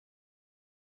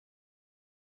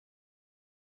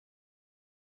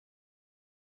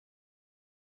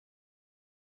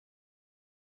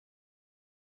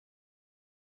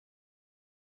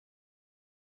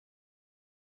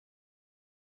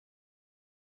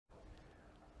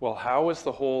Well, how is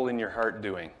the hole in your heart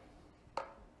doing?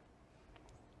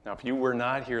 Now, if you were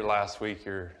not here last week,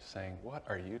 you're saying, what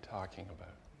are you talking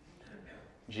about?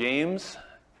 James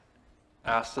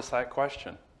asked us that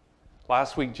question.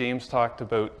 Last week, James talked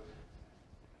about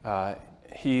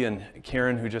he and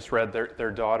Karen, who just read, their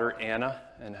daughter, Anna,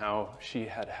 and how she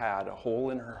had had a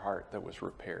hole in her heart that was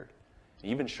repaired. He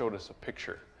even showed us a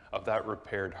picture of that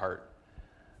repaired heart,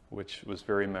 which was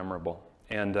very memorable.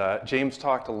 And James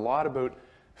talked a lot about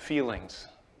feelings,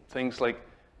 things like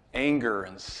anger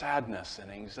and sadness and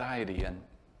anxiety,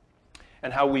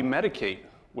 and how we medicate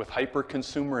with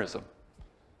hyper-consumerism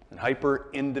and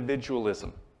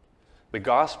hyper-individualism. The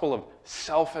gospel of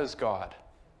self as God,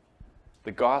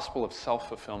 the gospel of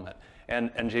self-fulfillment.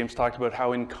 And James talked about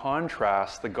how, in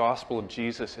contrast, the gospel of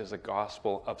Jesus is a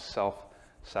gospel of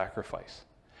self-sacrifice.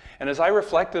 And as I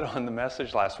reflected on the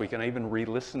message last week, and I even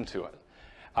re-listened to it,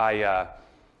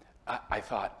 I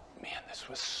thought, man, this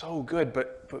was so good,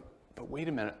 but wait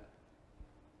a minute.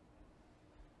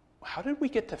 How did we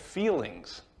get to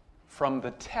feelings from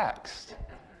the text?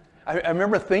 I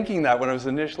remember thinking that when I was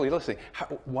initially listening.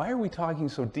 Why are we talking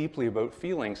so deeply about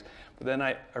feelings? But then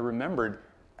I remembered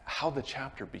how the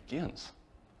chapter begins.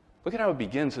 Look at how it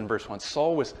begins in verse 1.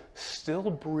 Saul was still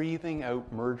breathing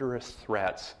out murderous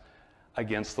threats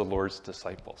against the Lord's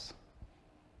disciples.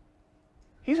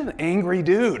 He's an angry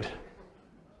dude.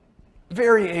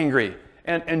 Very angry.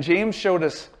 And James showed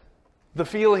us the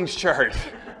feelings chart,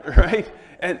 right?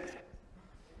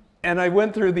 And I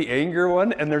went through the anger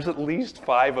one, and there's at least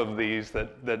 5 of these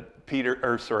that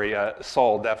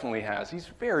Saul definitely has. He's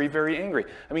very, very angry.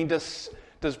 I mean, does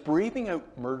breathing out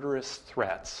murderous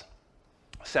threats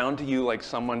sound to you like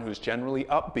someone who's generally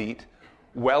upbeat,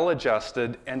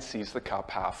 well-adjusted, and sees the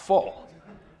cup half full?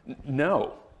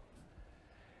 No.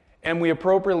 And we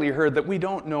appropriately heard that we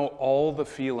don't know all the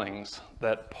feelings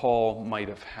that Paul might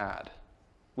have had.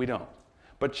 We don't.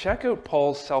 But check out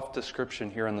Paul's self-description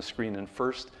here on the screen in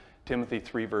 1 Timothy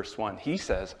 3, verse 1. He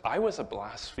says, I was a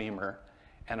blasphemer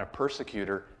and a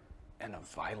persecutor and a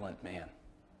violent man.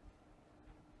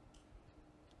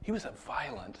 He was a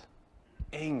violent,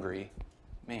 angry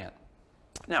man.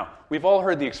 Now, we've all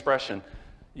heard the expression,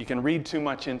 you can read too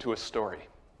much into a story.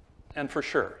 And for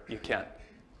sure, you can.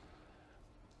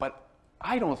 But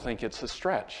I don't think it's a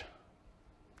stretch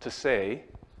to say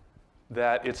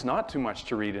that it's not too much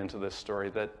to read into this story,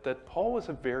 that Paul was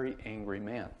a very angry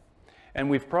man. And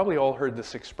we've probably all heard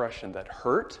this expression that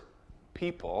hurt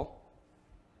people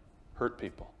hurt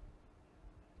people.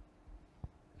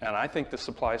 And I think this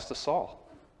applies to Saul.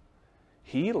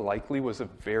 He likely was a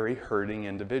very hurting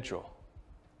individual.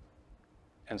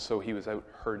 And so he was out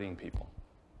hurting people.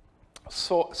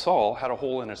 So Saul had a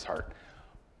hole in his heart.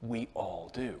 We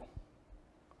all do.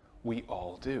 We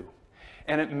all do.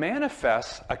 And it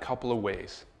manifests a couple of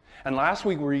ways. And last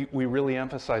week we really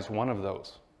emphasized one of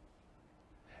those.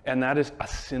 And that is a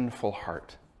sinful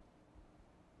heart.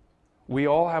 We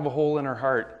all have a hole in our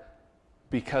heart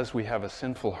because we have a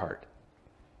sinful heart.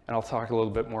 And I'll talk a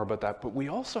little bit more about that. But we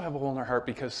also have a hole in our heart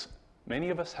because many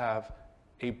of us have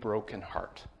a broken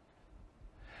heart.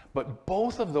 But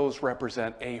both of those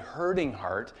represent a hurting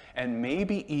heart and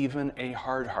maybe even a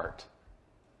hard heart.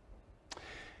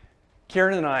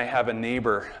 Karen and I have a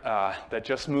neighbor that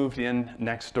just moved in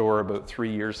next door about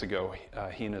 3 years ago,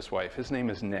 he and his wife. His name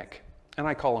is Nick, and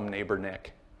I call him Neighbor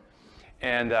Nick.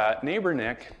 And Neighbor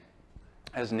Nick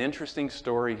has an interesting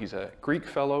story. He's a Greek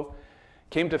fellow,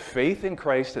 came to faith in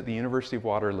Christ at the University of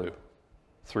Waterloo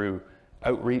through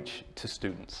outreach to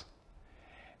students.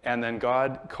 And then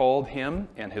God called him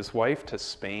and his wife to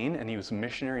Spain, and he was a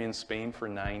missionary in Spain for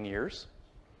 9 years.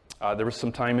 There was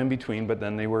some time in between, but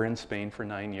then they were in Spain for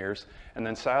 9 years. And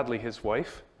then sadly, his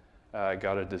wife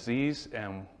got a disease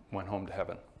and went home to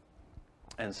heaven.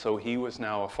 And so he was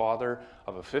now a father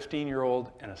of a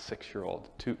 15-year-old and a 6-year-old,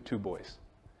 two boys.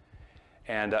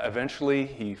 And eventually,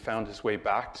 he found his way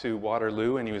back to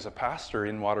Waterloo, and he was a pastor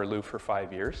in Waterloo for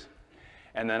 5 years.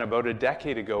 And then about a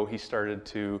decade ago, he started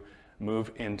to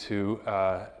move into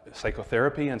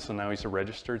psychotherapy, and so now he's a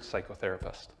registered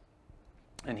psychotherapist.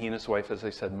 And he and his wife, as I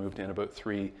said, moved in about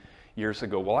 3 years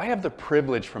ago. Well, I have the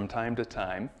privilege from time to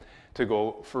time to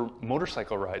go for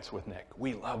motorcycle rides with Nick.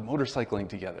 We love motorcycling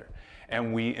together.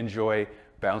 And we enjoy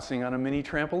bouncing on a mini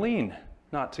trampoline.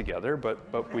 Not together,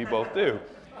 but we both do.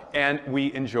 And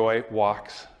we enjoy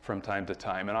walks from time to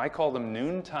time. And I call them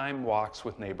noontime walks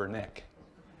with Neighbor Nick.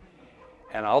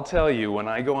 And I'll tell you, when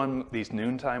I go on these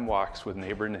noontime walks with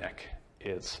Neighbor Nick,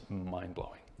 it's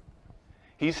mind-blowing.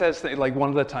 He says, like one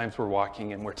of the times we're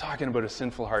walking and we're talking about a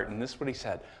sinful heart, and this is what he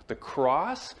said: the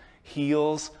cross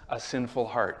heals a sinful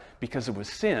heart because it was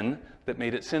sin that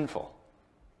made it sinful.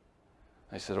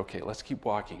 I said, okay, let's keep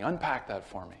walking. Unpack that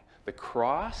for me. The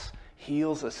cross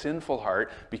heals a sinful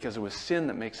heart because it was sin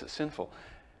that makes it sinful.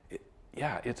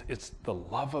 It's the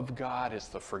love of God, it's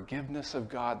the forgiveness of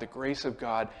God, the grace of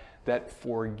God that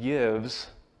forgives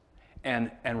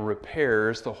and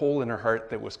repairs the hole in our heart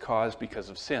that was caused because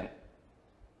of sin.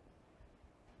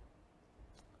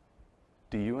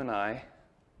 Do you and I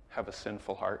have a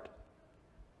sinful heart?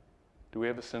 Do we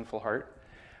have a sinful heart?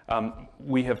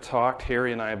 We have talked,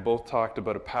 Harry and I have both talked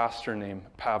about a pastor named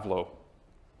Pavlo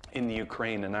in the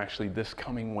Ukraine, and actually this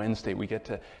coming Wednesday we get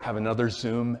to have another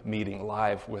Zoom meeting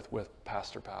live with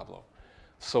Pastor Pavlo.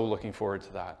 So looking forward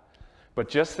to that. But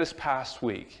just this past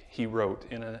week, he wrote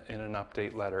in an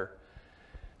update letter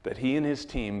that he and his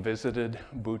team visited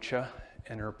Bucha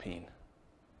and Irpin.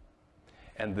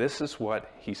 And this is what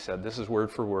he said. This is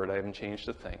word for word. I haven't changed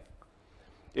a thing.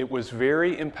 It was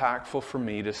very impactful for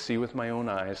me to see with my own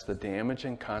eyes the damage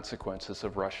and consequences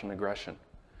of Russian aggression.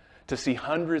 To see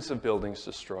hundreds of buildings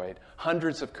destroyed,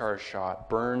 hundreds of cars shot,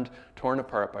 burned, torn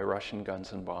apart by Russian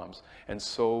guns and bombs, and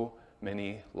so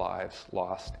many lives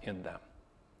lost in them.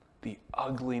 The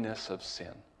ugliness of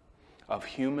sin, of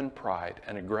human pride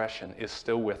and aggression is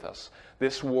still with us.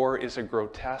 This war is a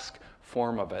grotesque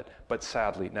form of it, but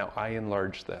sadly, now I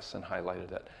enlarged this and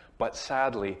highlighted it, but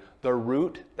sadly, the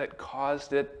root that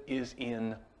caused it is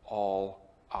in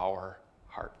all our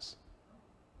hearts.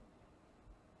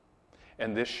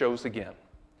 And this shows again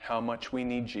how much we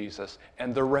need Jesus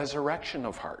and the resurrection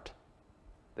of heart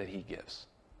that he gives.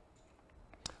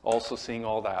 Also, seeing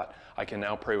all that, I can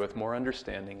now pray with more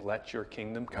understanding. Let your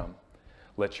kingdom come.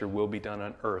 Let your will be done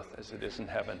on earth as it is in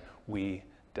heaven. We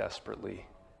desperately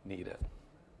need it.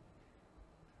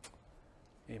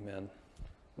 Amen.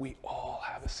 We all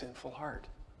have a sinful heart.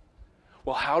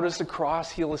 Well, how does the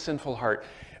cross heal a sinful heart?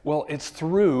 Well, it's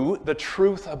through the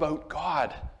truth about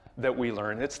God that we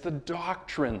learn. It's the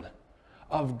doctrine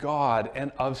of God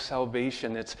and of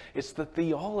salvation. It's the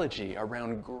theology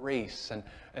around grace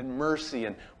and mercy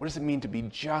and what does it mean to be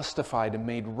justified and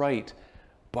made right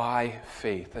by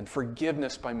faith and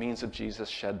forgiveness by means of Jesus'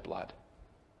 shed blood.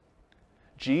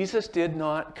 Jesus did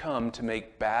not come to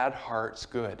make bad hearts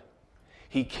good.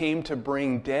 He came to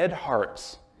bring dead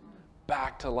hearts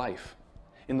back to life.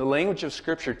 In the language of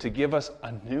Scripture, to give us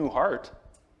a new heart,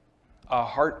 a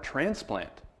heart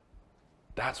transplant.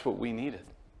 That's what we needed.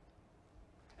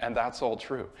 And that's all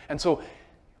true. And so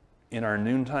in our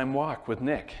noontime walk with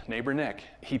Nick, neighbor Nick,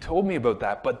 he told me about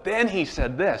that. But then he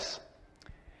said this.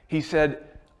 He said,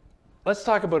 let's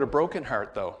talk about a broken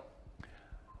heart, though.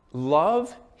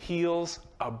 Love heals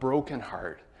a broken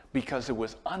heart because it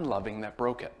was unloving that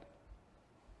broke it.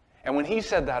 And when he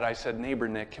said that, I said, neighbor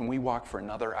Nick, can we walk for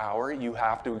another hour? You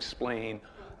have to explain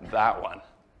that one.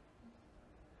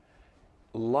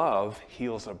 Love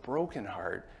heals a broken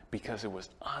heart because it was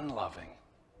unloving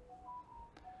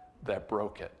that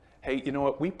broke it. Hey, you know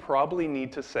what? We probably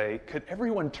need to say, could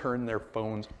everyone turn their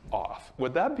phones off?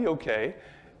 Would that be okay?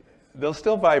 They'll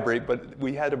still vibrate, but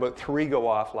we had about 3 go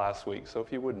off last week. So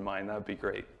if you wouldn't mind, that'd be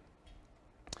great.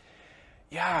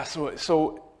 Yeah,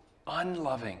 so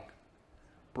unloving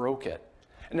broke it.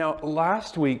 Now,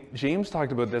 last week, James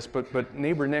talked about this, but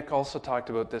neighbor Nick also talked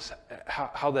about this,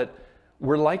 how that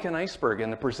we're like an iceberg,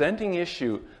 and the presenting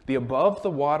issue, the above the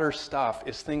water stuff,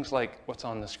 is things like what's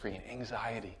on the screen,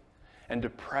 anxiety and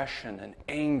depression and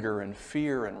anger and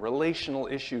fear and relational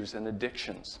issues and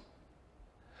addictions.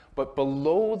 But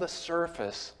below the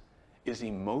surface is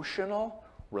emotional,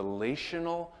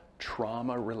 relational,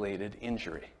 trauma-related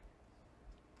injury.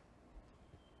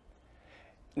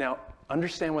 Now,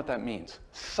 understand what that means.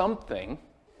 Something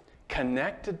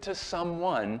connected to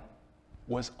someone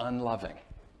was unloving.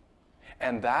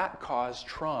 And that caused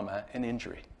trauma and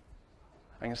injury.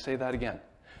 I'm going to say that again.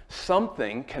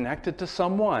 Something connected to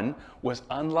someone was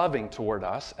unloving toward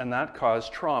us, and that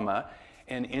caused trauma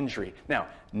and injury. Now,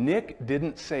 Nick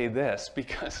didn't say this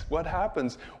because what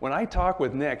happens when I talk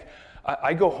with Nick,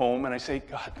 I go home and I say,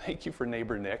 God, thank you for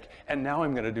neighbor Nick. And now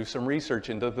I'm going to do some research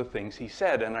into the things he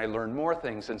said, and I learn more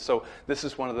things. And so this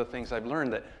is one of the things I've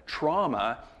learned, that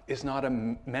trauma is not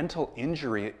a mental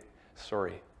injury.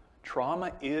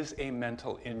 Trauma is a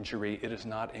mental injury. It is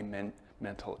not a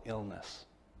mental illness.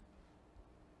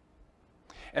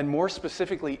 And more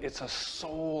specifically, it's a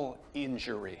soul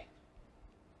injury.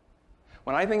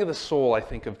 When I think of the soul, I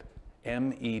think of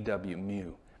M-E-W,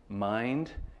 mu,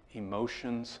 mind,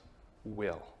 emotions,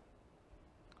 will.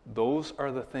 Those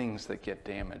are the things that get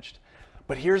damaged.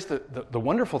 But here's the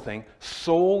wonderful thing.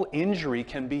 Soul injury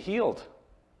can be healed.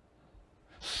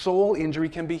 Soul injury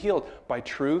can be healed by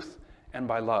truth and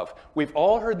by love. We've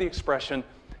all heard the expression,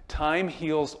 time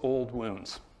heals old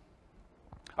wounds.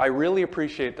 I really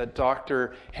appreciate that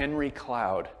Dr. Henry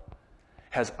Cloud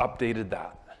has updated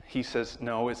that. He says,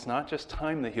 no, it's not just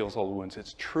time that heals old wounds,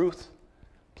 it's truth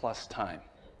plus time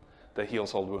that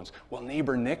heals old wounds. Well,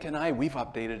 neighbor Nick and I, we've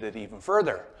updated it even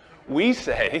further. We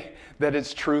say that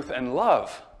it's truth and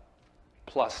love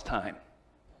plus time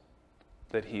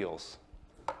that heals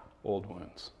old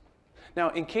wounds. Now,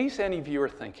 in case any of you are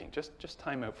thinking, just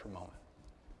time out for a moment.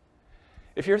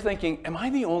 If you're thinking, am I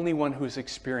the only one who's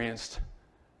experienced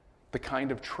the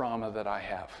kind of trauma that I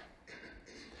have?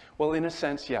 Well, in a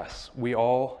sense, yes. We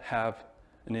all have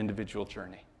an individual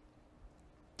journey.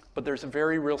 But there's a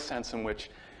very real sense in which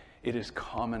it is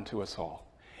common to us all.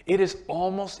 It is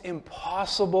almost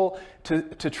impossible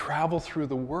to travel through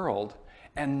the world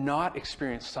and not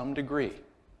experience some degree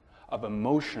of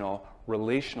emotional,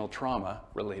 relational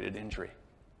trauma-related injury.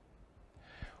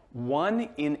 1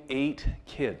 in 8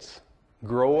 kids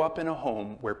grow up in a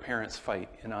home where parents fight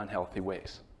in unhealthy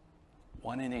ways.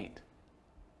 1 in 8.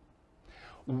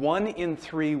 1 in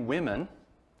 3 women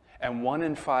and 1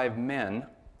 in 5 men,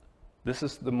 this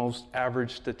is the most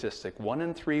average statistic, 1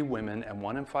 in 3 women and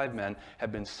 1 in 5 men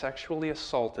have been sexually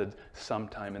assaulted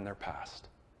sometime in their past.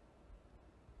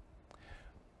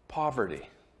 Poverty,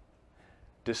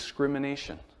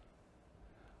 discrimination,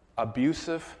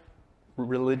 abusive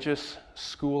religious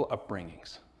school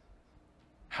upbringings.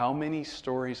 How many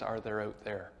stories are there out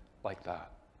there like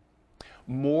that?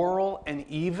 Moral and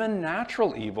even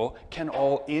natural evil can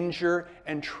all injure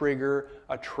and trigger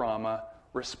a trauma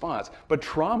response. But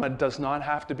trauma does not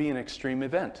have to be an extreme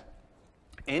event.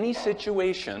 Any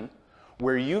situation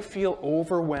where you feel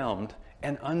overwhelmed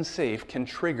and unsafe can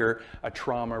trigger a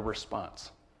trauma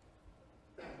response.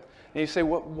 And you say,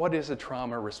 what is a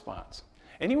trauma response?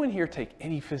 Anyone here take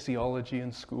any physiology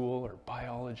in school or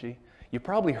biology? You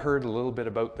probably heard a little bit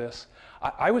about this.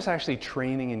 I was actually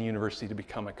training in university to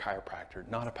become a chiropractor,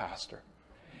 not a pastor.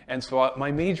 And so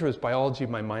my major was biology,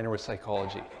 my minor was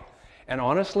psychology. And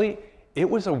honestly, it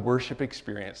was a worship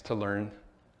experience to learn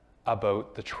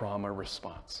about the trauma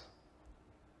response.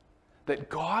 That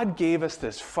God gave us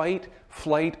this fight,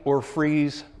 flight, or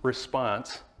freeze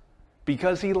response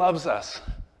because He loves us.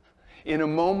 In a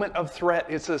moment of threat,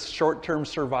 it's a short-term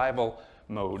survival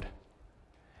mode.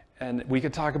 And we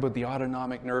could talk about the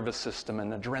autonomic nervous system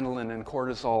and adrenaline and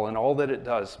cortisol and all that it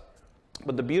does.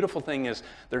 But the beautiful thing is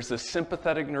there's this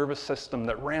sympathetic nervous system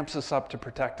that ramps us up to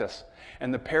protect us.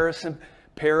 And the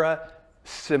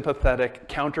parasympathetic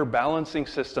counterbalancing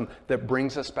system that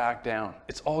brings us back down.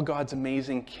 It's all God's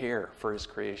amazing care for His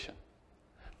creation.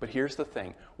 But here's the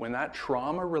thing. When that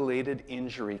trauma-related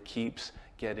injury keeps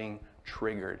getting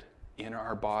triggered in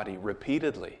our body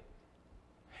repeatedly,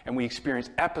 and we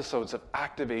experience episodes of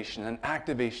activation and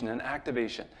activation and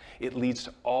activation, it leads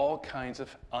to all kinds of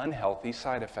unhealthy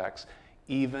side effects,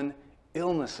 even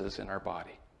illnesses in our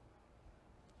body.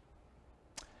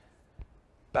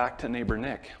 Back to neighbor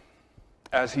Nick.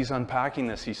 As he's unpacking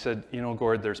this, he said, you know,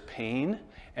 Gord, there's pain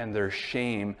and there's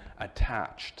shame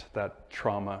attached to that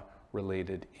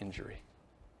trauma-related injury.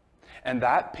 And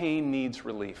that pain needs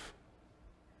relief.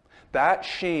 That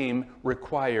shame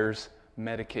requires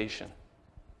medication.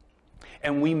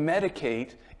 And we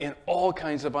medicate in all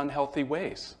kinds of unhealthy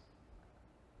ways.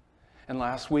 And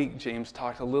last week, James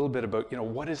talked a little bit about,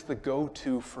 what is the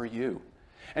go-to for you?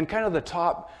 And kind of the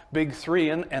top big 3,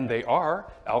 and they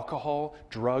are alcohol,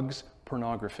 drugs,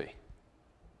 pornography.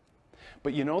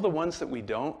 But the ones that we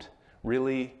don't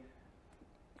really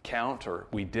count or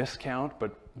we discount,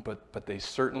 but they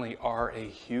certainly are a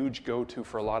huge go-to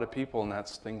for a lot of people, and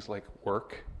that's things like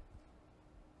work.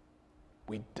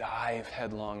 We dive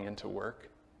headlong into work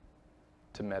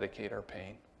to medicate our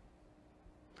pain.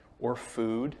 Or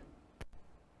food.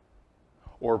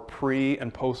 Or pre-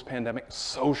 and post-pandemic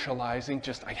socializing,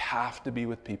 I have to be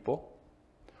with people.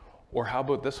 Or how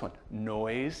about this one?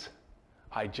 Noise.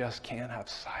 I just can't have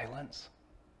silence.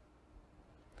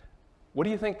 What do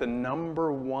you think the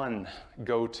number 1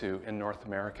 go-to in North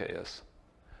America is?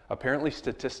 Apparently,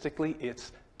 statistically,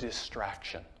 it's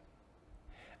distraction,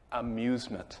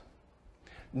 amusement,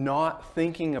 not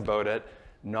thinking about it,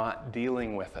 not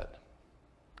dealing with it.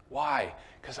 Why?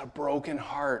 Because a broken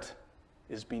heart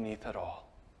is beneath it all.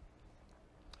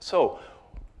 So,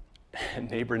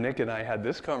 neighbor Nick and I had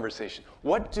this conversation.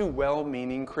 What do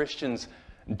well-meaning Christians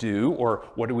do, or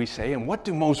what do we say, and what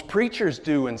do most preachers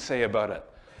do and say about it?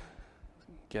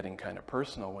 Getting kind of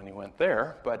personal when he went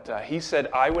there, but he said,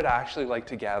 I would actually like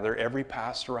to gather every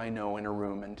pastor I know in a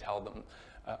room and tell them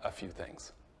a few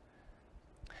things.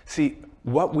 See,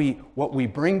 what we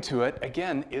bring to it,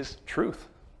 again, is truth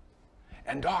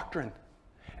and doctrine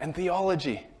and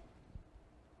theology.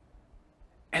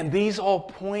 And these all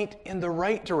point in the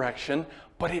right direction,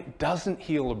 but it doesn't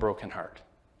heal a broken heart.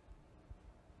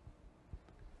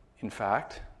 In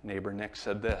fact, neighbor Nick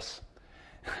said this,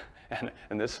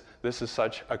 and this is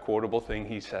such a quotable thing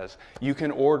he says. You can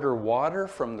order water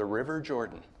from the River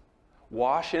Jordan,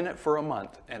 wash in it for a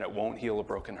month, and it won't heal a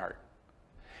broken heart.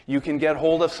 You can get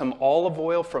hold of some olive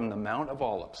oil from the Mount of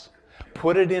Olives,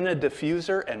 put it in a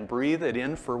diffuser and breathe it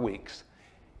in for weeks.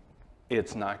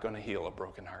 It's not going to heal a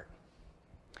broken heart.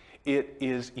 It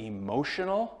is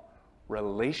emotional,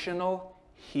 relational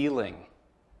healing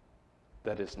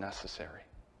that is necessary.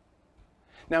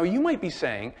 Now you might be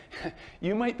saying,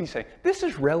 this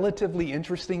is relatively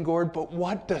interesting, Gord, but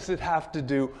what does it have to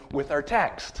do with our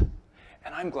text?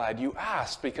 And I'm glad you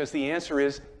asked, because the answer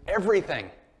is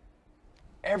everything.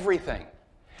 Everything.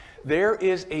 There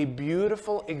is a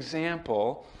beautiful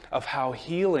example of how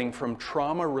healing from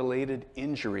trauma-related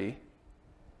injury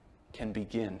can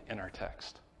begin in our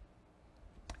text.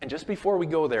 And just before we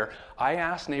go there, I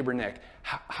asked neighbor Nick,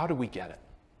 how do we get it?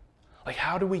 Like,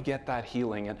 how do we get that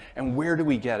healing, and where do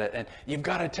we get it? And you've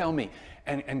got to tell me.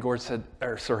 And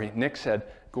Nick said,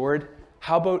 Gord,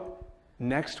 how about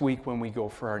next week when we go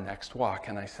for our next walk?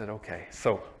 And I said, okay.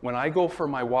 So when I go for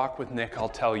my walk with Nick, I'll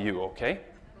tell you, okay?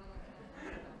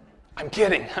 I'm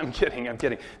kidding.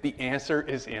 The answer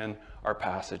is in our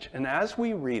passage. And as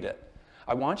we read it,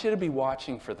 I want you to be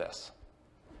watching for this.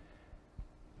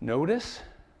 Notice,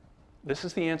 this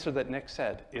is the answer that Nick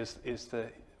said is the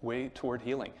way toward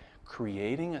healing.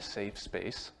 Creating a safe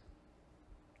space,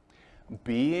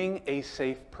 being a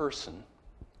safe person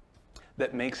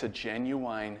that makes a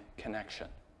genuine connection.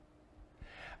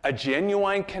 A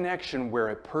genuine connection where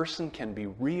a person can be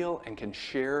real and can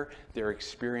share their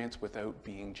experience without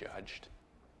being judged.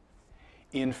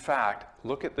 In fact,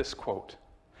 look at this quote.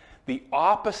 The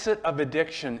opposite of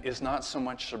addiction is not so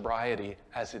much sobriety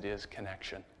as it is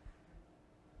connection.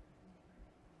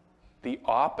 The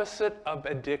opposite of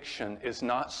addiction is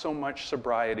not so much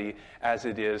sobriety as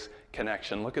it is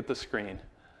connection. Look at the screen.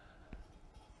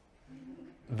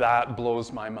 That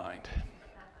blows my mind.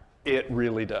 It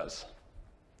really does.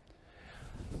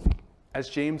 As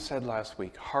James said last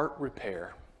week, heart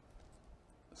repair,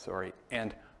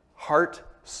 and heart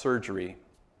surgery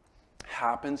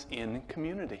happens in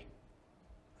community.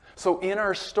 So in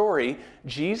our story,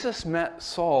 Jesus met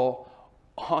Saul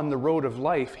on the road of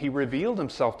life. He revealed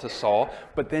himself to Saul,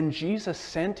 but then Jesus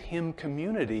sent him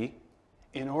community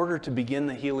in order to begin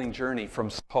the healing journey from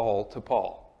Saul to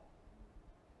Paul.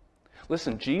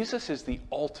 Listen, Jesus is the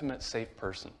ultimate safe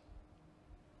person.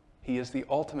 He is the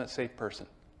ultimate safe person.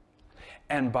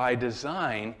 And by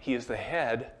design, he is the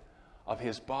head of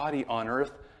his body on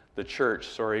earth, the church.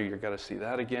 Sorry, you've got to see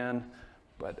that again,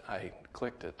 but I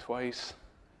clicked it twice.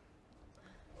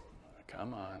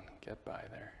 Come on, get by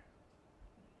there.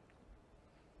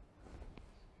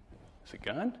 Is it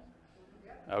gone?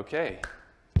 Okay.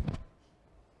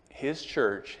 His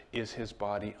church is his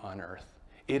body on earth.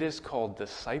 It is called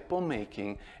disciple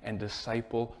making and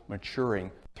disciple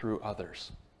maturing through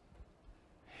others.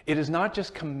 It is not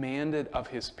just commanded of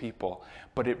his people,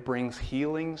 but it brings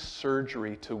healing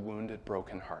surgery to wounded,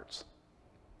 broken hearts.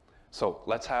 So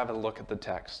let's have a look at the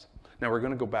text. Now we're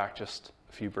going to go back just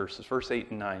a few verses, verse 8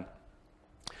 and 9.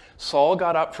 Saul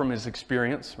got up from his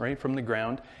experience, right, from the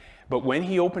ground, but when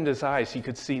he opened his eyes, he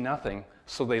could see nothing.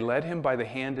 So they led him by the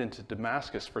hand into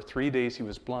Damascus. For 3 days he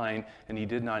was blind, and he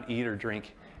did not eat or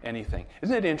drink anything.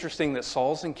 Isn't it interesting that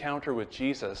Saul's encounter with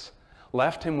Jesus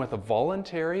left him with a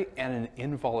voluntary and an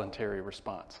involuntary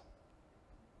response?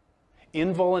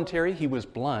 Involuntary, he was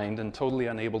blind and totally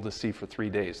unable to see for 3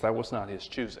 days. That was not his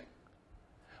choosing.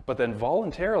 But then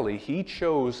voluntarily, he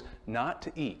chose not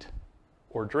to eat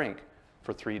or drink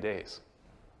for 3 days.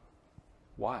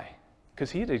 Why?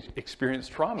 Because he had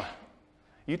experienced trauma.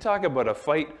 You talk about a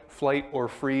fight, flight, or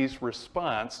freeze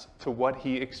response to what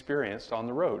he experienced on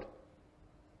the road.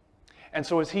 And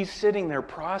so as he's sitting there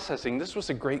processing, this was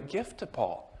a great gift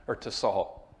to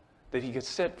Saul, that he could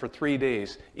sit for 3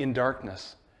 days in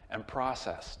darkness and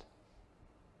processed.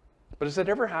 But has it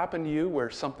ever happened to you where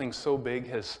something so big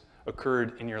has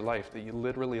occurred in your life that you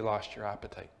literally lost your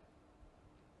appetite?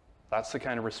 That's the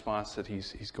kind of response that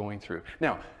he's going through.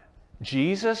 Now,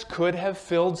 Jesus could have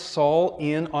filled Saul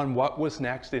in on what was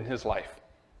next in his life.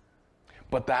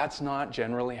 But that's not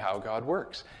generally how God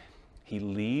works. He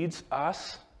leads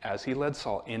us, as he led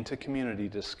Saul, into community to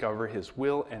discover his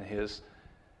will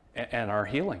and our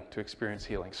healing, to experience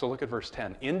healing. So look at verse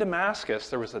 10. In Damascus,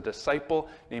 there was a disciple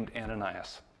named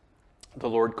Ananias. The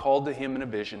Lord called to him in a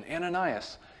vision,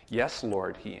 Ananias. Yes,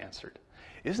 Lord, he answered.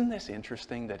 Isn't this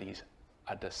interesting that he's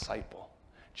a disciple?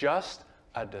 Just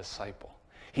a disciple.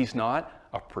 He's not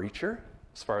a preacher,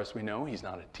 as far as we know. He's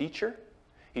not a teacher.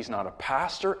 He's not a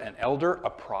pastor, an elder, a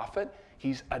prophet.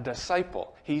 He's a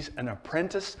disciple. He's an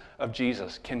apprentice of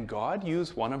Jesus. Can God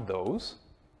use one of those?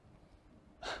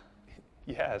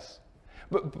 Yes.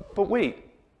 But wait.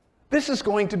 This is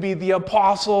going to be the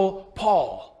Apostle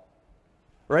Paul,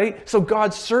 right? So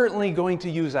God's certainly going to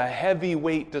use a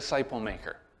heavyweight disciple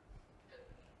maker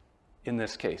in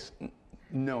this case.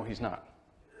 No, he's not.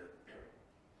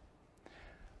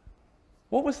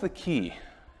 What was the key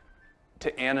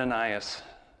to Ananias'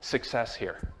 success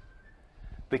here?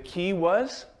 The key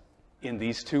was in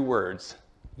these two words,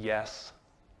 yes,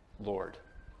 Lord.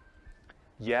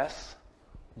 Yes,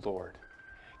 Lord.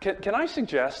 Can I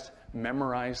suggest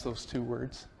memorize those two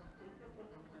words?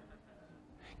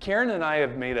 Karen and I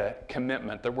have made a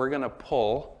commitment that we're going to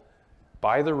pull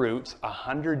by the roots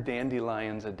 100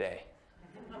 dandelions a day.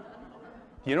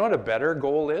 You know what a better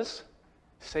goal is?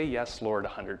 Say yes, Lord,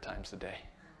 100 times a day.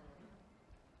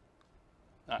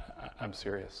 I'm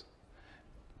serious.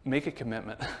 Make a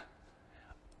commitment.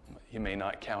 You may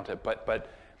not count it, but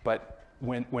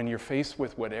when you're faced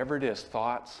with whatever it is,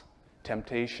 thoughts,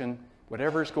 temptation,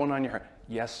 whatever's going on in your heart,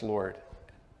 yes, Lord.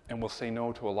 And we'll say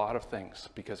no to a lot of things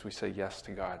because we say yes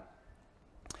to God.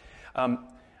 I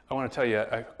want to tell you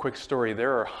a quick story.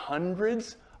 There are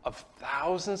hundreds of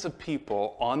thousands of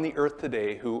people on the earth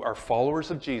today who are followers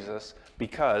of Jesus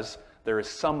because there is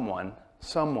someone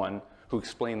who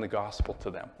explained the gospel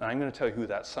to them. And I'm going to tell you who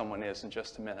that someone is in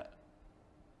just a minute.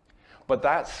 But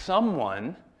that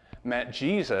someone met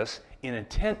Jesus in a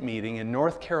tent meeting in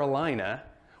North Carolina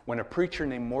when a preacher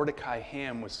named Mordecai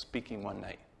Ham was speaking one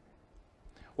night.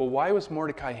 Well, why was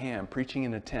Mordecai Ham preaching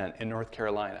in a tent in North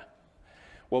Carolina?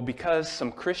 Well, because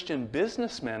some Christian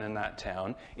businessmen in that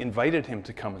town invited him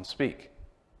to come and speak.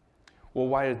 Well,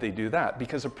 why did they do that?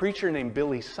 Because a preacher named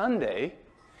Billy Sunday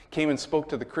came and spoke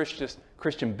to the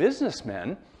Christian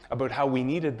businessmen about how we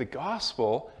needed the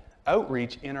gospel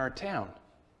outreach in our town.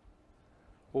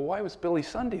 Well, why was Billy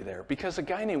Sunday there? Because a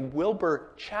guy named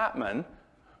Wilbur Chapman,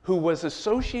 who was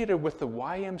associated with the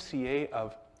YMCA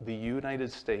of the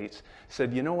United States,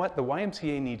 said, you know what, the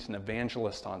YMCA needs an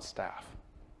evangelist on staff.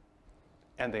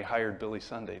 And they hired Billy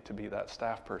Sunday to be that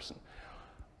staff person.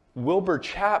 Wilbur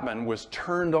Chapman was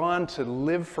turned on to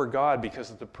live for God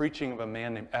because of the preaching of a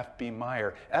man named F.B.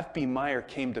 Meyer. F.B. Meyer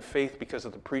came to faith because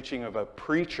of the preaching of a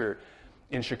preacher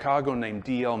in Chicago named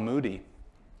D.L. Moody.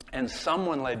 And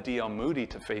someone led D.L. Moody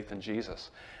to faith in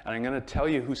Jesus. And I'm going to tell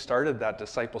you who started that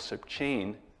discipleship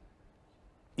chain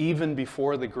even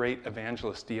before the great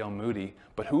evangelist D.L. Moody.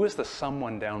 But who is the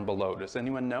someone down below? Does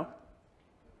anyone know?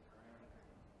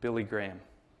 Billy Graham.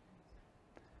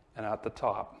 And at the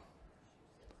top,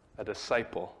 a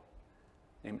disciple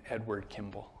named Edward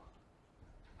Kimball,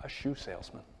 a shoe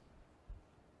salesman,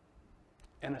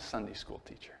 and a Sunday school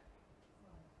teacher.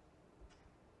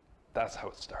 That's how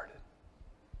it started.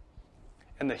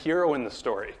 And the hero in the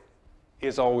story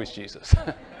is always Jesus.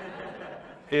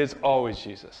 Is always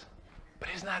Jesus. But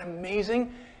isn't that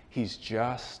amazing? He's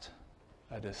just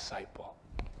a disciple.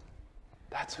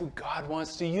 That's who God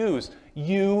wants to use.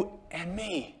 You and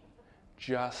me.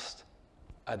 Just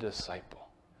a disciple.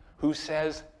 Who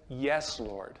says, yes,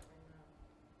 Lord,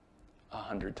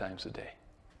 100 times a day.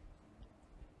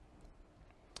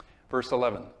 Verse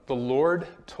 11, the Lord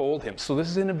told him. So this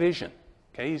is in a vision.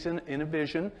 Okay, he's in a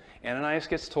vision. Ananias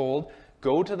gets told,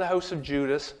 go to the house of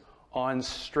Judas on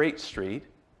Straight Street,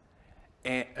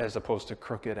 as opposed to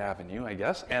Crooked Avenue, I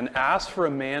guess, and ask for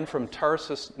a man from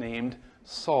Tarsus named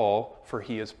Saul, for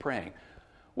he is praying.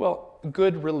 Well,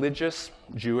 good religious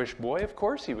Jewish boy, of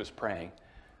course he was praying.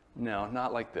 No,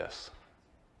 not like this.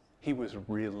 He was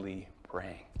really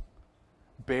praying,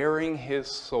 bearing his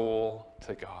soul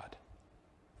to God.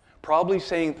 Probably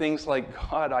saying things like,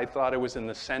 God, I thought I was in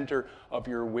the center of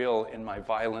your will in my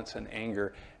violence and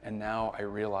anger, and now I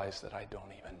realize that I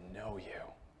don't even know you.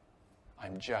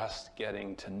 I'm just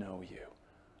getting to know you.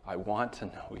 I want to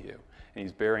know you. And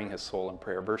he's bearing his soul in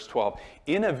prayer. Verse 12,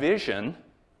 in a vision,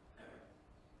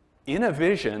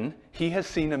 he has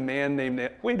seen a man named,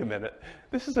 wait a minute,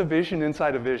 this is a vision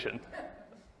inside a vision,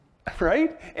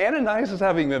 right? Ananias is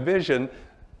having a vision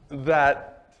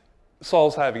that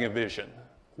Saul's having a vision.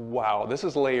 Wow, this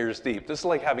is layers deep. This is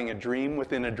like having a dream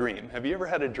within a dream. Have you ever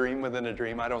had a dream within a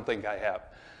dream? I don't think I have.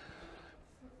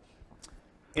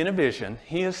 In a vision,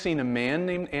 he has seen a man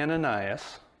named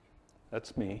Ananias,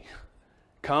 that's me,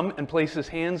 come and place his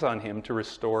hands on him to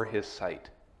restore his sight.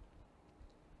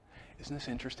 Isn't this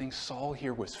interesting? Saul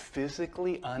here was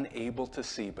physically unable to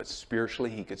see, but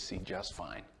spiritually he could see just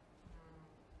fine.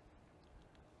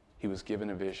 He was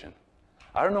given a vision.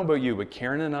 I don't know about you, but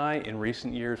Karen and I, in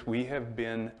recent years, we have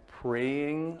been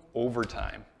praying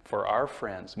overtime for our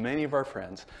friends, many of our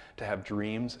friends, to have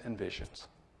dreams and visions.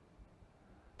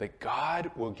 That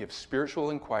God will give spiritual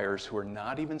inquirers who are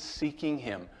not even seeking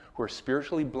Him, who are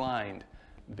spiritually blind,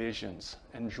 visions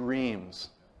and dreams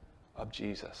of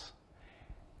Jesus.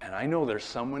 And I know there's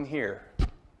someone here,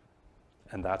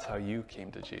 and that's how you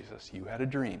came to Jesus. You had a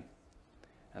dream,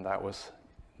 and that was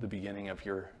the beginning of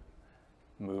your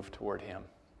move toward Him.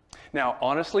 Now,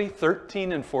 honestly,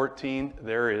 13 and 14,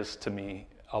 there is, to me,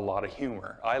 a lot of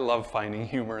humor. I love finding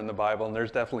humor in the Bible, and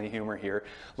there's definitely humor here.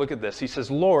 Look at this. He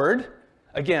says, Lord,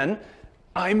 again,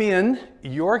 I'm in,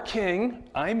 you're king,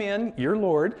 I'm in, you're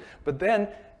Lord. But then,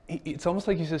 it's almost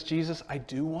like he says, Jesus, I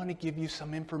do want to give you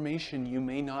some information you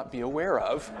may not be aware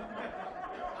of.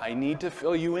 I need to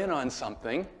fill you in on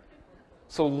something.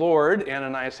 So Lord,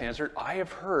 Ananias answered, I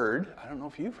have heard, I don't know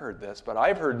if you've heard this, but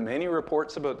I've heard many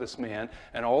reports about this man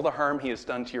and all the harm he has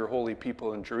done to your holy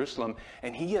people in Jerusalem.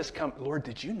 And he has come, Lord,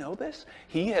 did you know this?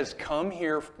 He has come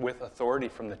here with authority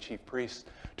from the chief priests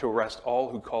to arrest all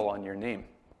who call on your name.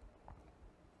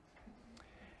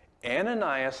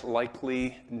 Ananias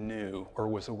likely knew or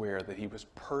was aware that he was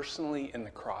personally in the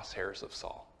crosshairs of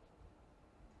Saul.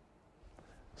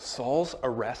 Saul's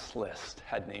arrest list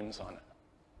had names on it.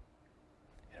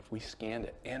 And if we scanned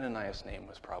it, Ananias' name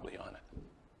was probably on it.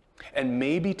 And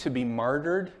maybe to be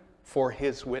martyred for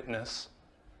his witness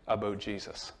about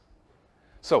Jesus.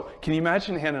 So, can you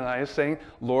imagine Ananias saying,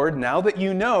 Lord, now that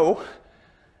you know,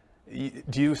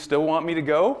 do you still want me to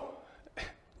go?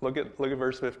 Look at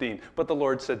verse 15. But the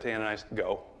Lord said to Ananias,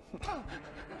 go.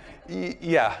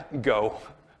 Yeah, go.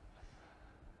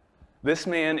 This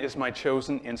man is my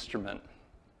chosen instrument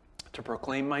to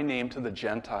proclaim my name to the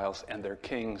Gentiles and their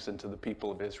kings and to the people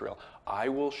of Israel. I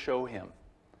will show him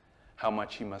how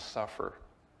much he must suffer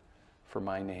for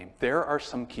my name. There are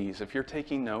some keys. If you're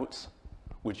taking notes,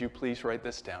 would you please write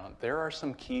this down? There are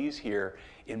some keys here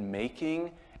in making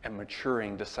and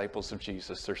maturing disciples of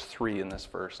Jesus. There's 3 in this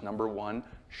verse. Number 1,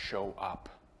 show up.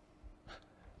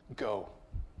 Go.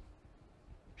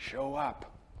 Show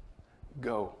up.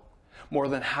 Go. More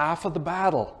than half of the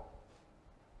battle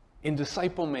in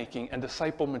disciple making and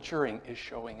disciple maturing is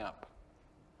showing up.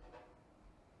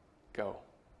 Go.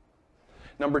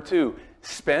 Number 2,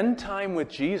 spend time with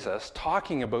Jesus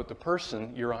talking about the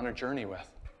person you're on a journey with.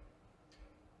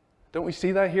 Don't we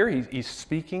see that here? He's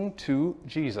speaking to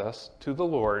Jesus, to the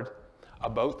Lord,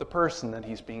 about the person that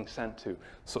he's being sent to.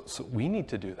 So we need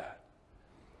to do that.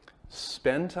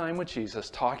 Spend time with Jesus,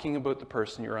 talking about the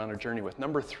person you're on a journey with.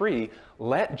 Number 3,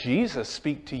 let Jesus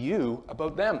speak to you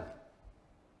about them.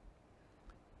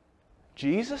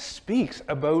 Jesus speaks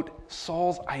about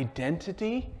Saul's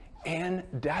identity and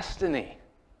destiny.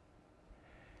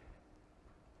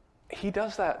 He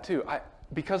does that too.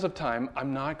 Because of time,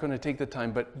 I'm not going to take the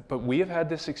time, but we have had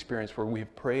this experience where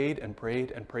we've prayed and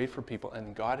prayed and prayed for people,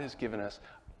 and God has given us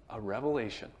a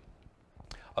revelation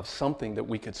of something that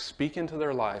we could speak into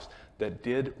their lives that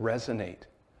did resonate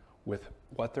with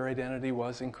what their identity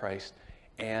was in Christ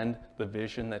and the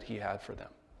vision that he had for them.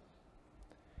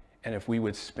 And if we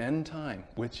would spend time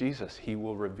with Jesus, he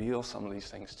will reveal some of these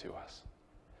things to us.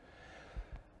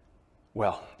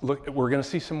 Well, look, we're going to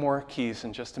see some more keys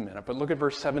in just a minute, but look at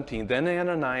verse 17. Then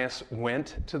Ananias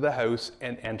went to the house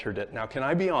and entered it. Now, can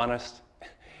I be honest?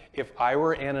 If I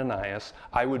were Ananias,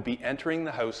 I would be entering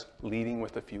the house leading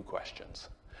with a few questions.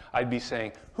 I'd be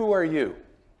saying, who are you?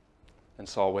 And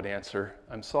Saul would answer,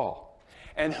 I'm Saul.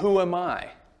 And who am I?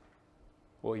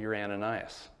 Well, you're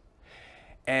Ananias.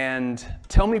 And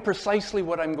tell me precisely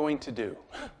what I'm going to do.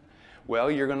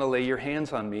 Well, you're going to lay your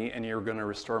hands on me and you're going to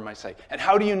restore my sight. And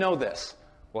how do you know this?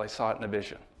 Well, I saw it in a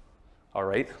vision. All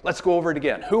right, let's go over it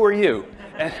again. Who are you?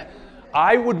 And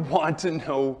I would want to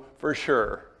know for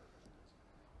sure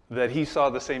that he saw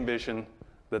the same vision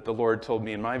that the Lord told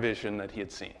me in my vision that he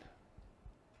had seen.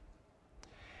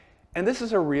 And this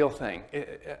is a real thing.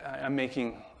 I'm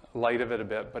making light of it a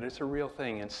bit, but it's a real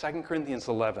thing. In 2 Corinthians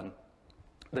 11,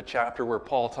 the chapter where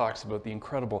Paul talks about the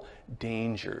incredible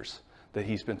dangers that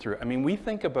he's been through. I mean, we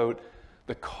think about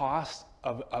the cost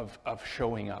of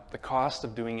showing up, the cost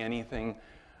of doing anything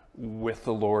with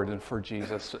the Lord and for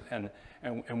Jesus, and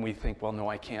we think, well, no,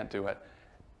 I can't do it.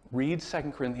 Read 2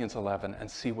 Corinthians 11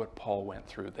 and see what Paul went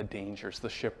through, the dangers, the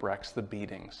shipwrecks, the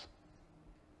beatings,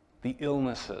 the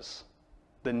illnesses,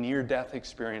 the near-death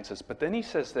experiences. But then he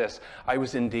says this, I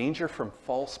was in danger from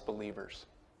false believers.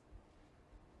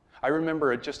 I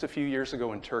remember just a few years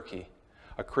ago in Turkey,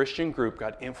 a Christian group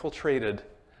got infiltrated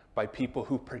by people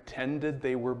who pretended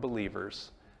they were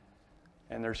believers.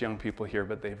 And there's young people here,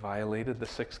 but they violated the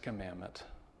 6th commandment.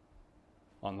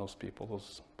 on those people.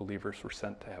 Those believers were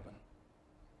sent to heaven.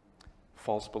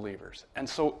 False believers. And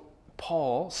so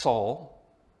Saul,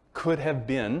 could have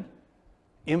been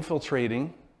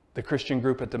infiltrating the Christian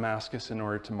group at Damascus in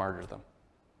order to martyr them.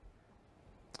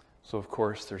 So of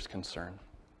course there's concern.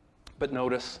 But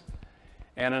notice,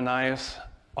 Ananias,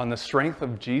 on the strength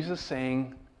of Jesus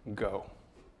saying, go.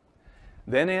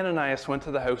 Then Ananias went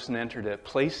to the house and entered it.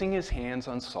 Placing his hands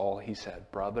on Saul, he said,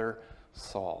 Brother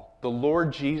Saul, the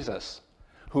Lord Jesus,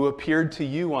 who appeared to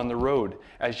you on the road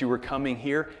as you were coming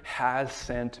here, has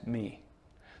sent me,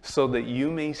 so that you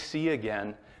may see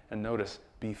again, and notice,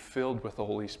 be filled with the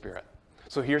Holy Spirit.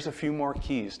 So here's a few more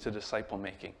keys to disciple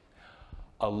making.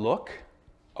 A look,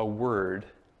 a word,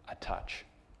 a touch.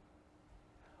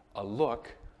 A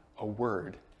look, a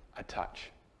word, a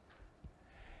touch.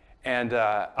 And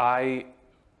I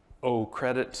owe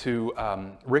credit to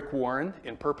Rick Warren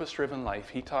in Purpose Driven Life.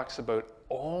 He talks about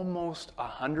almost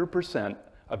 100%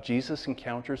 of Jesus'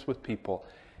 encounters with people.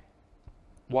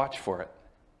 Watch for it.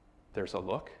 There's a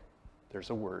look, there's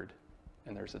a word,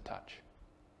 and there's a touch.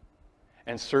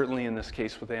 And certainly in this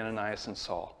case with Ananias and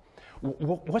Saul.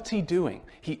 What's he doing?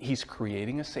 He's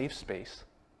creating a safe space.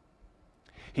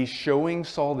 He's showing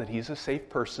Saul that he's a safe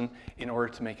person in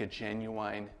order to make a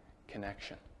genuine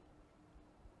connection.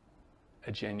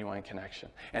 A genuine connection.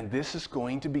 And this is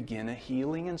going to begin a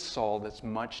healing in Saul that's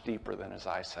much deeper than his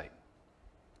eyesight.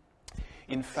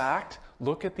 In fact,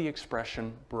 look at the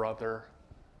expression, Brother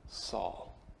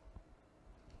Saul.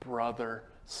 Brother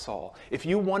Saul. If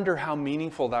you wonder how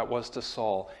meaningful that was to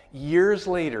Saul, years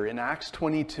later in Acts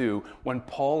 22, when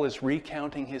Paul is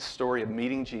recounting his story of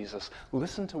meeting Jesus,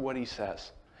 listen to what he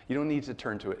says. You don't need to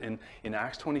turn to it. In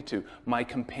Acts 22, my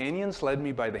companions led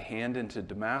me by the hand into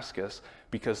Damascus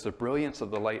because the brilliance of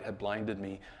the light had blinded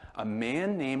me. A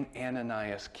man named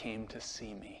Ananias came to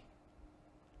see me.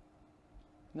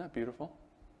 Isn't that beautiful?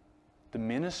 The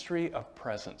ministry of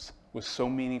presence was so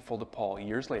meaningful to Paul.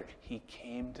 Years later, he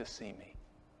came to see me.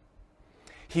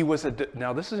 He was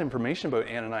now this is information about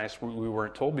Ananias we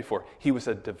weren't told before. He was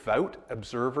a devout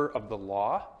observer of the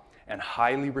law and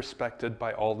highly respected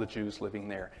by all the Jews living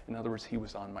there. In other words, he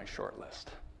was on my short list.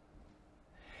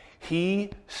 He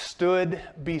stood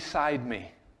beside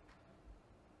me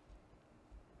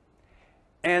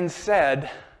and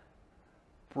said,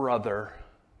 Brother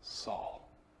Saul.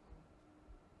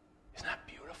 Isn't that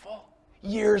beautiful?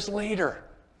 Years later,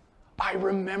 I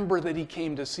remember that he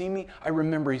came to see me. I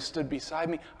remember he stood beside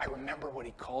me. I remember what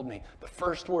he called me. The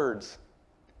first words,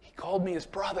 he called me his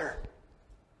brother.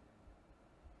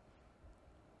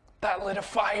 That lit a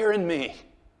fire in me.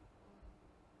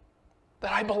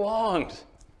 That I belonged.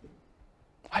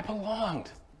 I belonged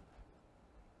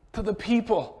to the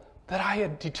people that I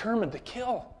had determined to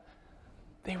kill.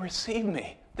 They received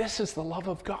me. This is the love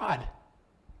of God.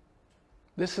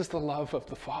 This is the love of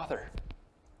the Father.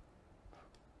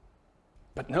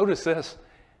 But notice this.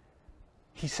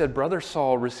 He said, Brother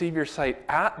Saul, receive your sight.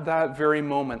 At that very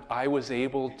moment, I was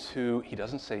able to, he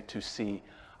doesn't say to see,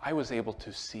 I was able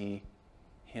to see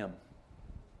him.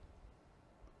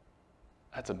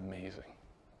 That's amazing.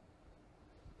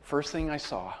 First thing I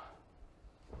saw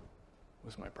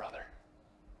was my brother.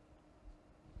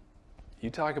 You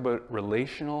talk about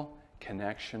relational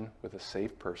connection with a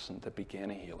safe person that began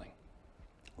a healing.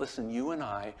 Listen, you and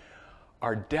I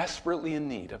are desperately in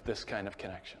need of this kind of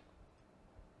connection.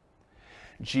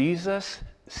 Jesus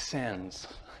sends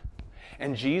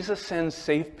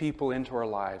safe people into our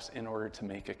lives in order to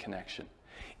make a connection,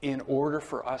 in order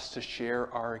for us to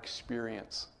share our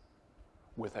experience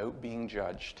without being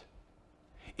judged,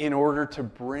 in order to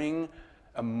bring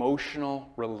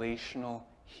emotional, relational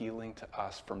healing to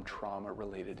us from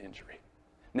trauma-related injury.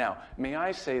 Now, may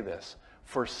I say this?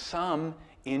 For some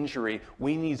injury,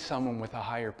 we need someone with a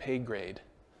higher pay grade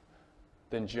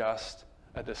than just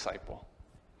a disciple.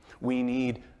 We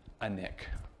need a Nick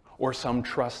or some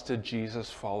trusted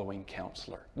Jesus-following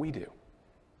counselor. We do.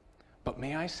 But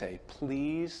may I say,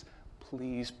 please,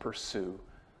 please pursue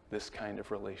this kind of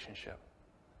relationship.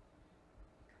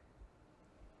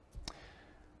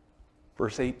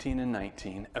 Verse 18 and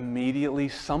 19, immediately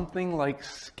something like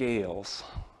scales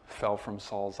fell from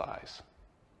Saul's eyes.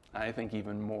 I think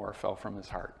even more fell from his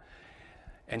heart.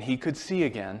 And he could see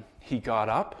again. He got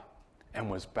up and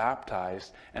was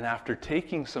baptized. And after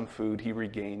taking some food, he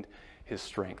regained his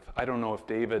strength. I don't know if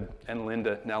David and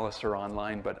Linda Nellis are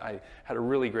online, but I had a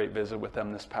really great visit with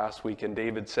them this past week. And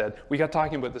David said, we got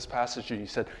talking about this passage, and he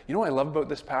said, you know what I love about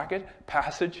this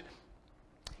passage?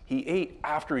 He ate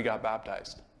after he got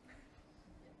baptized.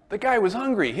 The guy was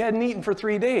hungry. He hadn't eaten for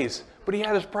 3 days, but he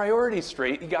had his priorities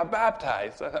straight. He got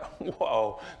baptized. I thought,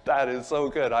 whoa, that is so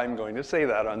good. I'm going to say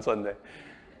that on Sunday.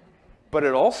 But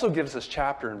it also gives us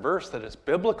chapter and verse that it's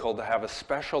biblical to have a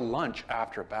special lunch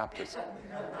after baptism.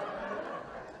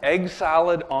 Egg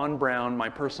salad on brown, my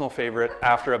personal favorite,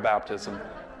 after a baptism.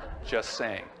 Just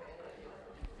saying.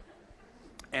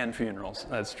 And funerals,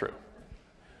 that's true.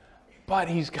 But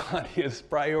he's got his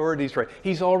priorities right.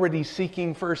 He's already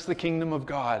seeking first the kingdom of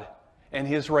God and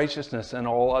his righteousness, and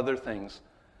all other things.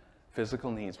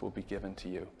 Physical needs will be given to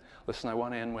you. Listen, I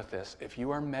want to end with this. If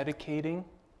you are medicating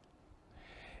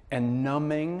and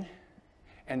numbing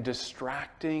and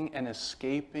distracting and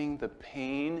escaping the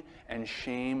pain and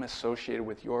shame associated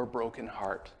with your broken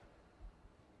heart,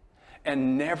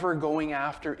 and never going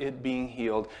after it being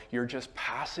healed, you're just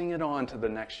passing it on to the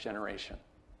next generation.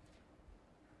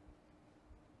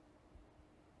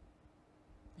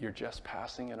 You're just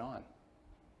passing it on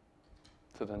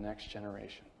to the next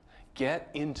generation. Get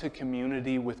into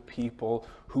community with people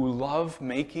who love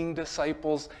making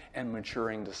disciples and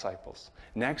maturing disciples.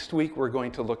 Next week, we're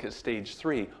going to look at stage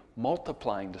 3,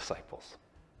 multiplying disciples.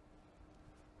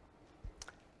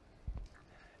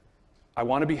 I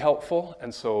want to be helpful,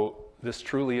 and so this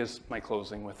truly is my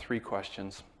closing with 3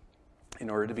 questions in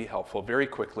order to be helpful. Very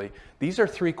quickly, these are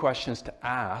 3 questions to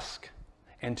ask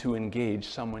and to engage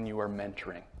someone you are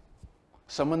mentoring.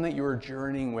 Someone that you are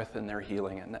journeying with in their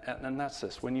healing. And that's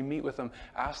this. When you meet with them,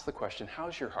 ask the question,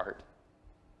 how's your heart?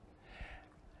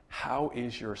 How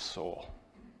is your soul?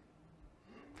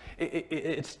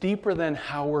 It's deeper than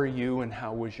how are you and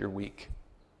how was your week,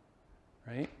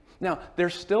 right? Now, they're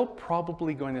still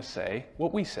probably going to say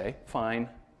what we say, fine,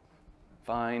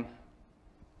 fine.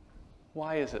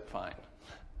 Why is it fine?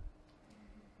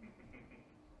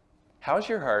 How's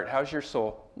your heart? How's your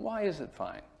soul? Why is it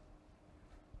fine?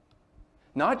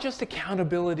 Not just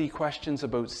accountability questions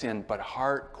about sin, but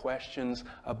heart questions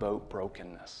about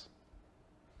brokenness.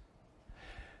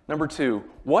 Number 2,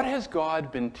 what has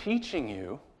God been teaching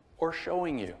you or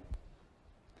showing you?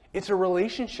 It's a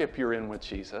relationship you're in with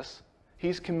Jesus.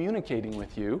 He's communicating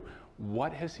with you.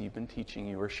 What has he been teaching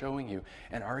you or showing you?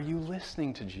 And are you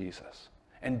listening to Jesus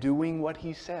and doing what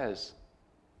he says?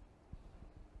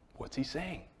 What's he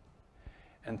saying?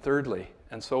 And thirdly,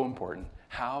 and so important,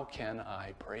 how can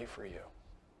I pray for you?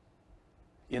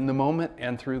 In the moment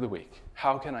and through the week,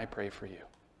 how can I pray for you?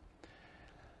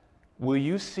 Will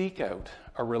you seek out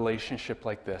a relationship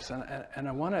like this? And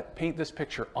I want to paint this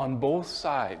picture on both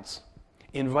sides.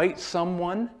 Invite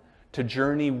someone to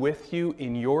journey with you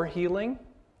in your healing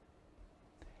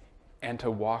and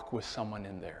to walk with someone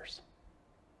in theirs.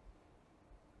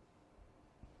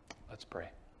 Let's pray.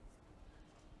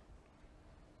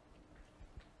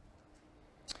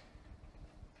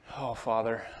 Oh,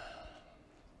 Father,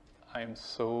 I am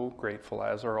so grateful,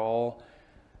 as are all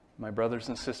my brothers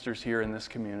and sisters here in this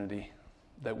community,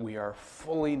 that we are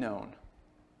fully known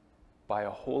by a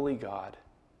holy God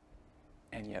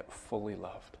and yet fully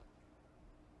loved.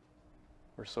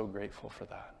 We're so grateful for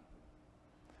that.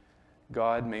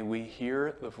 God, may we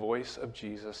hear the voice of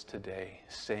Jesus today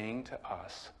saying to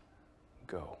us,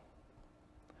 go.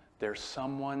 There's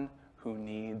someone who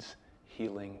needs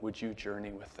healing. Would you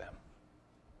journey with them?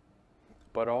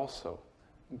 But also,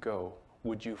 go.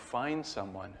 Would you find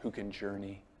someone who can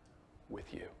journey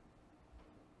with you?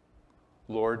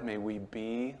 Lord, may we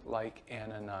be like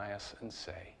Ananias and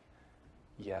say,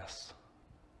 yes,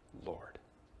 Lord.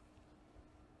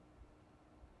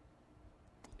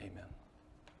 Amen.